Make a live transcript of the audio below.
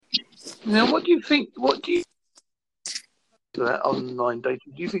Now, what do you think? What do you do that online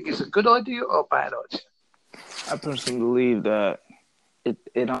dating? Do you think it's a good idea or a bad idea? I personally believe that it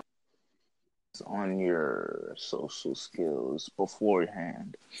on your social skills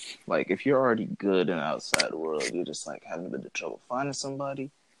beforehand. Like, if you're already good in the outside world, you're just like having a bit of trouble finding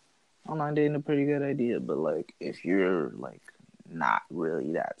somebody, online dating a pretty good idea. But like, if you're like not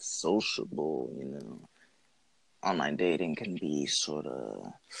really that sociable, online dating can be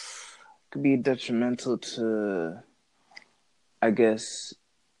could be detrimental to, I guess,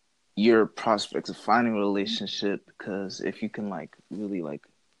 your prospects of finding a relationship. Because if you can like really like,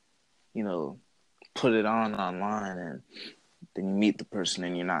 you know, put it on online and then you meet the person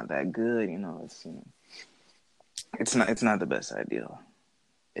and you're not that good, it's not the best idea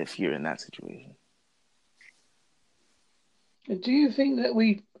if you're in that situation. And do you think that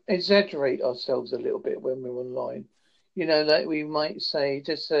we exaggerate ourselves a little bit when we're online? Like we might say,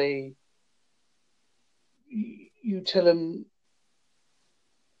 just say, you tell them,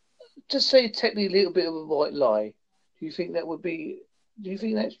 just say technically a little bit of a white lie. Do you think that would be? Do you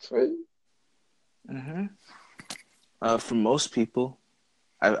think that's true? Mm-hmm. For most people,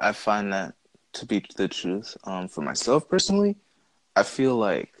 I find that to be the truth. For myself personally, I feel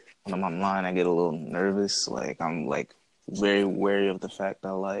like when I'm online, I get a little nervous. Like, I'm like very wary of the fact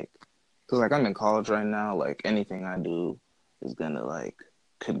that because like I'm in college right now, like anything I do is gonna like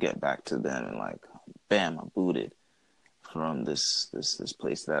could get back to them, and like bam, I'm booted from this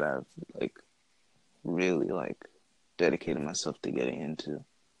place that I've like really like dedicated myself to getting into.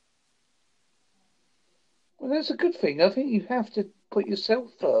 Well, that's a good thing. I think you have to put yourself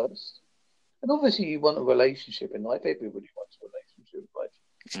first. And obviously, you want a relationship in life. Everybody wants a relationship in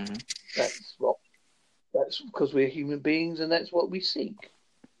life. Mm-hmm. That's what. That's because we're human beings, and that's what we seek.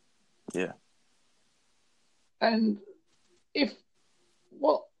 Yeah. And if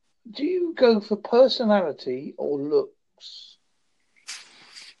what do you go for, personality or looks?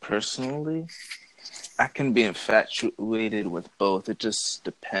 Personally, I can be infatuated with both. It just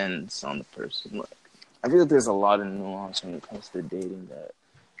depends on the person. Like, I feel like there's a lot of nuance when it comes to dating that,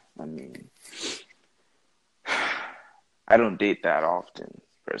 I mean, I don't date that often,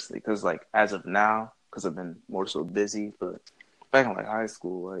 personally. Because, like, as of now, because I've been more so busy, but back in, like, high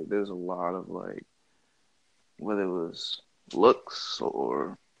school, like, there's a lot of, like, whether it was looks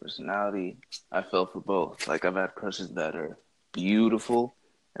or personality, I fell for both. Like, I've had crushes that are beautiful,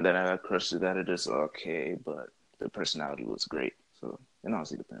 and then I've had crushes that are just okay, but their personality was great. So it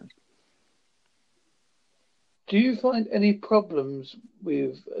honestly depends. Do you find any problems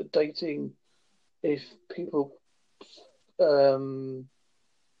with dating if people um,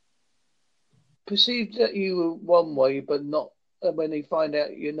 perceive that you were one way, but not, and when they find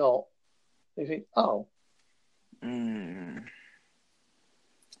out you're not, they think, "Oh, Mm,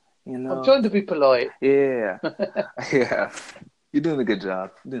 I'm trying to be polite." yeah, yeah. You're doing a good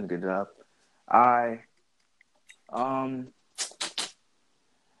job. You're doing a good job. I, um,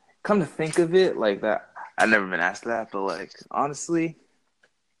 come to think of it, like that, I've never been asked that, but like honestly,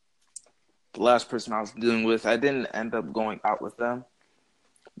 the last person I was dealing with, I didn't end up going out with them,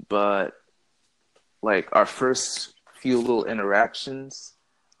 but like our first few little interactions,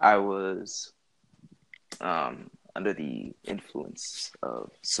 I was under the influence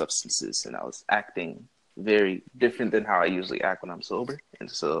of substances, and I was acting very different than how I usually act when I'm sober. And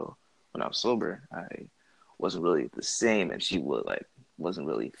so when I was sober, I wasn't really the same, and she wasn't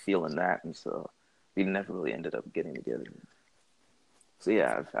really feeling that, and so we never really ended up getting together. So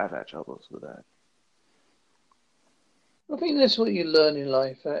yeah, I've had troubles with that. I think that's what you learn in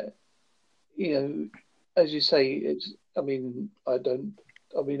life. You know, as you say, it's. I mean, I don't.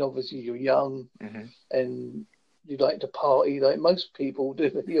 I mean, obviously you're young Mm-hmm. and you like to party like most people do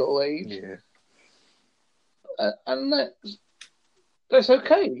at your age, Yeah. and that's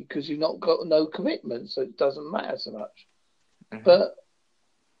okay because you've not got no commitment, so it doesn't matter so much. Mm-hmm. But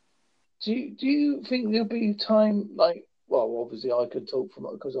do you think there'll be time like? Well, obviously I could talk from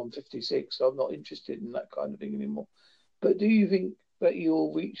because I'm 56, so I'm not interested in that kind of thing anymore. But do you think that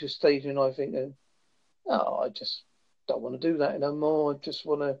you'll reach a stage and I think, oh, I just don't want to do that no more. I just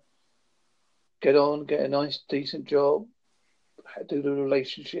want to get on, get a nice, decent job, do the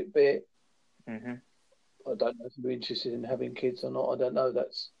relationship bit. Mm-hmm. I don't know if you're interested in having kids or not. I don't know.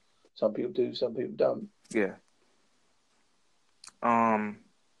 That's some people do, some people don't. Yeah. Um,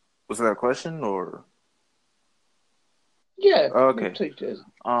 was that a question or? Yeah, Oh, we'll okay. teach it.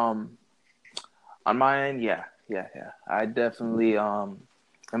 Um, on my end, yeah. I definitely am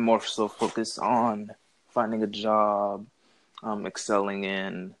more so focused on finding a job, excelling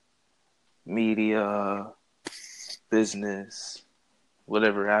in media, business,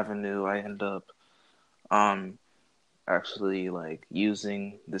 whatever avenue I end up um actually like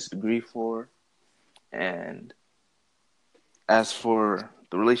using this degree for. And as for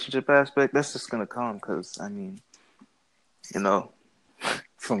the relationship aspect, that's just gonna come because I mean, you know,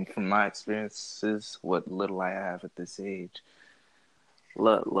 from my experiences, what little I have at this age,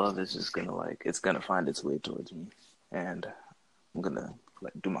 love is just gonna like it's gonna find its way towards me, and I'm gonna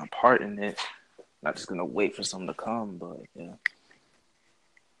like do my part in it. Not just gonna wait for something to come, but yeah.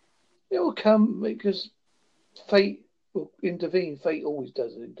 It will come because fate will intervene. Fate always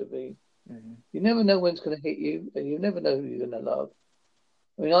does intervene. Mm-hmm. You never know when it's going to hit you, and you never know who you're going to love.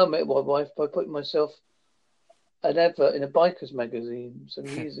 I mean, I met my wife by putting myself an advert in a biker's magazine some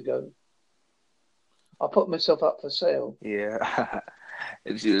years ago. I put myself up for sale. Yeah,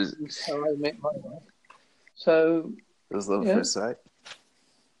 and she was. That's how I met my wife. So, It was love at yeah, first sight,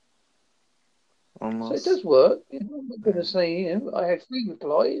 so it almost. does work. I'm not going to Mm. say, I had 3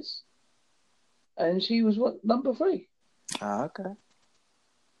 replies, and she was what, number 3. Ah, okay.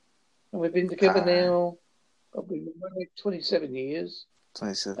 And we've been together Ah, now, I've been married 27 years,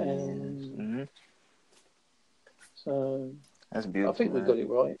 27 years. and Mm-hmm. so That's I beautiful, think we man. got it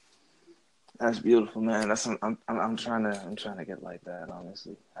right. That's beautiful, man. That's I'm trying to get like that.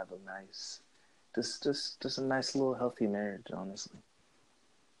 Honestly, have a nice, just a nice little healthy marriage. Honestly,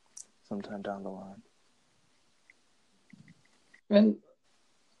 sometime down the line. And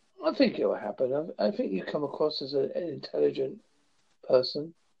I think it will happen. I think you come across as an intelligent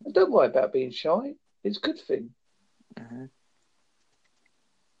person. And don't worry about being shy. It's a good thing. Mm-hmm.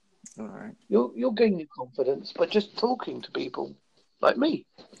 All right. You'll gain your confidence by just talking to people like me.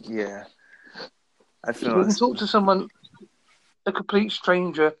 Yeah, I If feel you can it's. talk to someone, a complete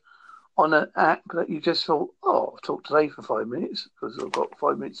stranger, on an app that you just thought, oh, I'll talk today for 5 minutes because I've got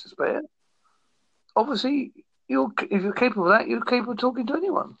 5 minutes to spare. Obviously, if you're capable of that, you're capable of talking to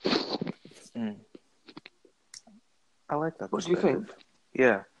anyone. Mm, I like that What do you perspective. think?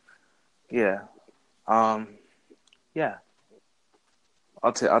 Yeah, yeah, um, yeah.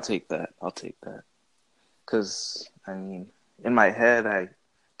 I'll take that. I'll take that. Cause I mean, in my head, I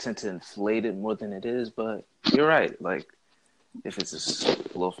tend to inflate it more than it is. But you're right. Like, if it's just a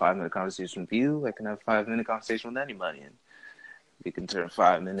little 5 minute conversation with you, I can have 5 minute conversation with anybody, and we can turn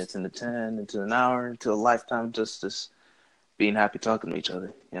 5 minutes into 10, into an hour, into a lifetime, just being happy talking to each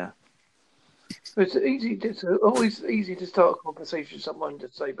other. Yeah. It's easy. It's always easy to start a conversation with someone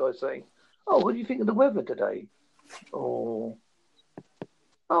to say by saying, "Oh, what do you think of the weather today?" Or,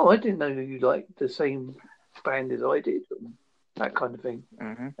 "Oh, I didn't know you liked the same band as I did." And that kind of thing.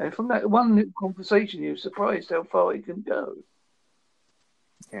 Mm-hmm. And from that one little conversation, you're surprised how far it can go.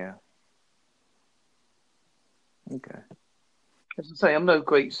 Yeah. Okay. As I say, I'm no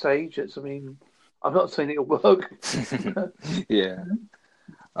great sage. I'm not saying it'll work. Yeah.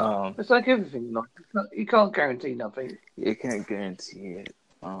 Um, It's like everything in life. You can't guarantee nothing. you can't guarantee it.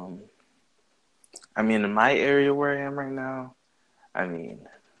 I mean, in my area where I am right now, I mean,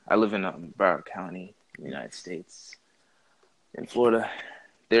 I live in Broward County, United States. In Florida,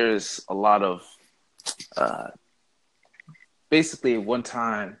 there's a lot of, uh, basically at one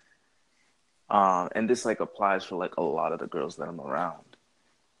time, and this like applies for like a lot of the girls that I'm around.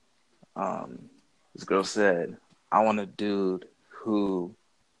 This girl said, I want a dude who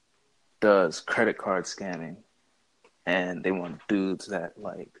does credit card scamming, and they want dudes that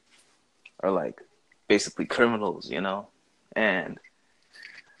like are like basically criminals, you know? And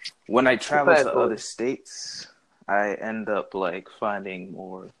when I The travel bad to other boys. states, I end up like finding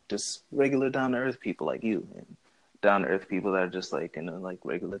more just regular down to earth people like you, and down to earth people that are just like into like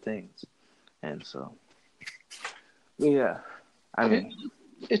regular things. And so, yeah, I It, mean,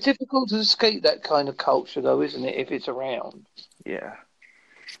 it's difficult to escape that kind of culture, though, isn't it? If it's around, yeah,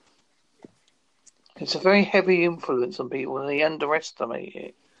 it's a very heavy influence on people, and they underestimate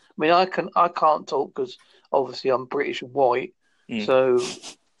it. I mean, I can't talk because obviously I'm British and white, mm, so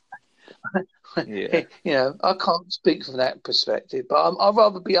yeah, I can't speak from that perspective. But I'd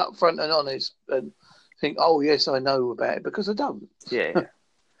rather be upfront and honest and think, oh yes, I know about it because I don't. yeah,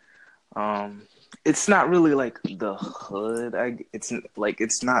 yeah. It's not really like the hood. It's like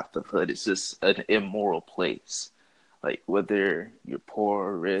it's not the hood. It's just an immoral place. Like whether you're poor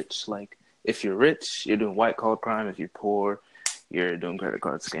or rich. Like if you're rich, you're doing white collar crime. If you're poor, you're doing credit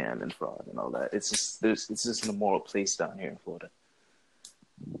card scam and fraud and all that. It's just an immoral place down here in Florida.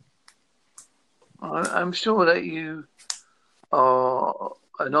 I'm sure that you are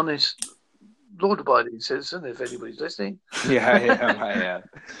an honest, law-abiding citizen. If anybody's listening, Yeah, I am. I am.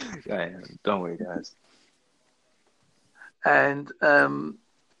 I am. Don't worry, guys. and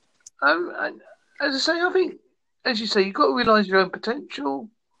as I say, I think as you say, you've got to realise your own potential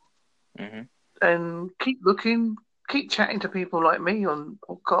Mm-hmm. and keep looking, keep chatting to people like me on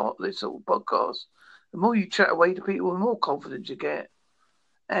this sort of podcast. The more you chat away to people, the more confidence you get.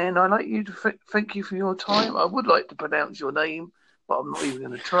 And I'd like you to thank you for your time. I would like to pronounce your name, but I'm not even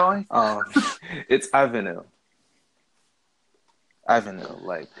going to try. Um, it's Ivonil. Ivonil,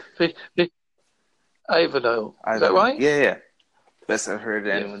 like Ivonil. Is that Ivonil. right? Yeah, yeah. Best I've heard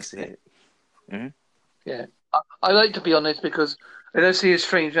Yeah. anyone say it. Mm-hmm. Yeah. I like to be honest because I don't see a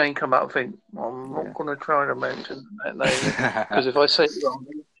strange name come out and think, well, I'm not Yeah. going to try to mention that name because if I say it wrong,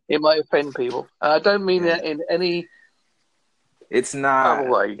 it might offend people. And I don't mean Yeah. that in any It's other not.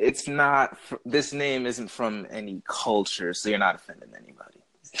 way. It's not. This name isn't from any culture, so you're not offending anybody.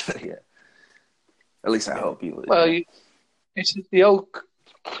 Yeah. At least I Yeah. hope you would. Well, Yeah. it's the old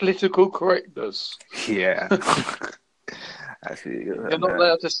political correctness. Yeah. I feel you You're on not that.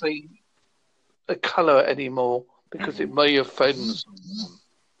 allowed to say a colour anymore because it Mm-hmm. may offend someone.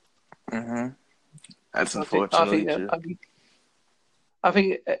 Mm-hmm. That's I think, I unfortunately think, true. I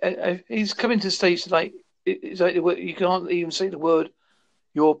think, I think he's coming to stage like it's like you can't even say the word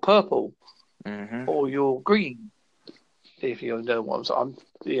 "you're purple" Mm-hmm. or "you're green" if you know what I'm.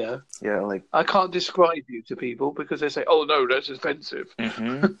 Yeah, Yeah, like. I can't describe you to people because they say, "Oh no, that's offensive."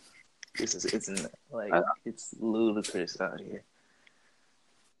 Mm-hmm. It's like Uh, it's ludicrous out here.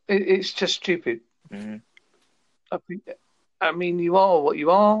 it's just stupid. Mm-hmm. I, think, I mean, you are what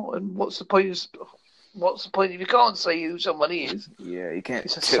you are, and what's the point? What's the point if you can't say who someone is? Yeah, you can't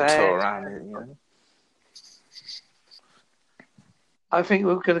It's a tiptoe sad. around it, you know. I think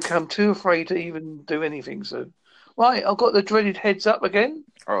we're going to come too afraid to even do anything soon. Right, I've got the dreaded heads up again.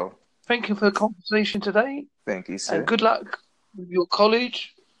 Oh, Thank you for the conversation today, thank you, and sir. good luck with your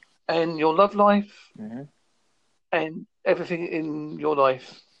college and your love life Mm-hmm. and everything in your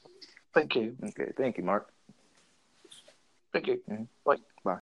life. Thank you. Okay, thank you, Mark. Thank you. Mhm. Bye.